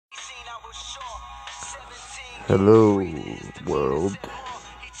Hello, world.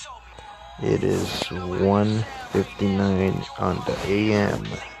 It is 1:59 on the AM,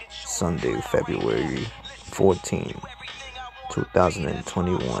 Sunday, February 14,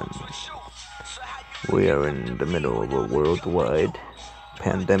 2021. We are in the middle of a worldwide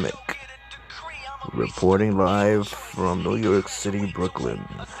pandemic. Reporting live from New York City, Brooklyn.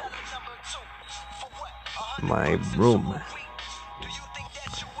 My room.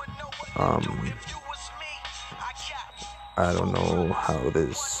 I don't know how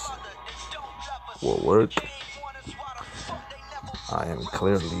this will work. I am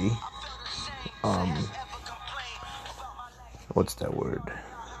clearly, what's that word?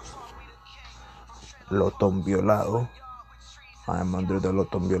 Lotombiolado. I'm under the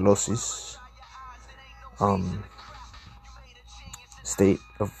lotombiolosis state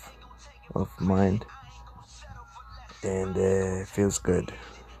of mind, and it feels good.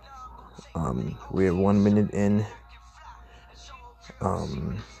 We're 1 minute in.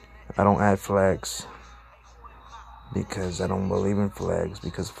 I don't add flags because I don't believe in flags,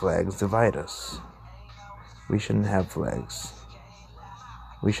 because flags divide us. We shouldn't have flags.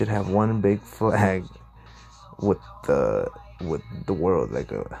 We should have one big flag with the world,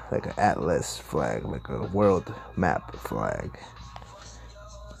 like an atlas flag, like a world map flag,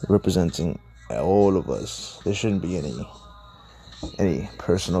 representing all of us. There shouldn't be any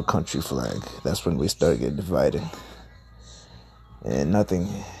personal country flag. That's when we start getting divided, and nothing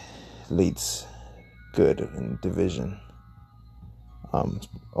leads good in division.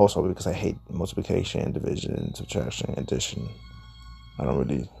 Also because I hate multiplication, division, subtraction, addition. I don't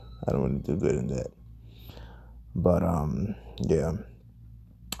really do good in that. But yeah,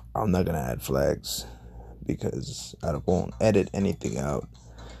 I'm not gonna add flags because I won't edit anything out,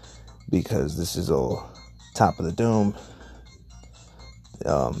 because this is all top of the dome.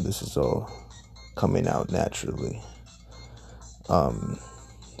 This is all coming out naturally.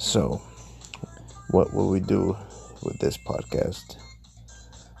 So what will we do with this podcast?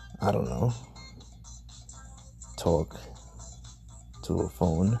 I don't know. Talk to a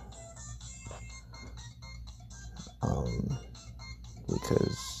phone.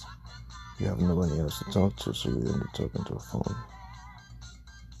 Because you have nobody else to talk to, so you end up talking to a phone.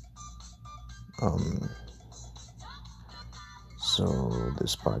 So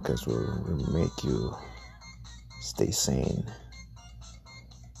this podcast will make you stay sane,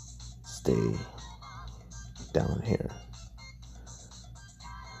 stay down here,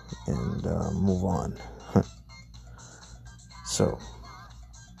 and move on. So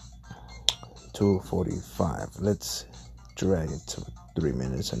 2:45. Let's drag it to 3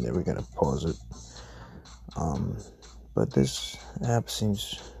 minutes, and then we're gonna pause it. But this app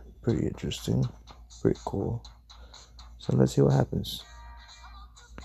seems pretty interesting, pretty cool. So let's see what happens.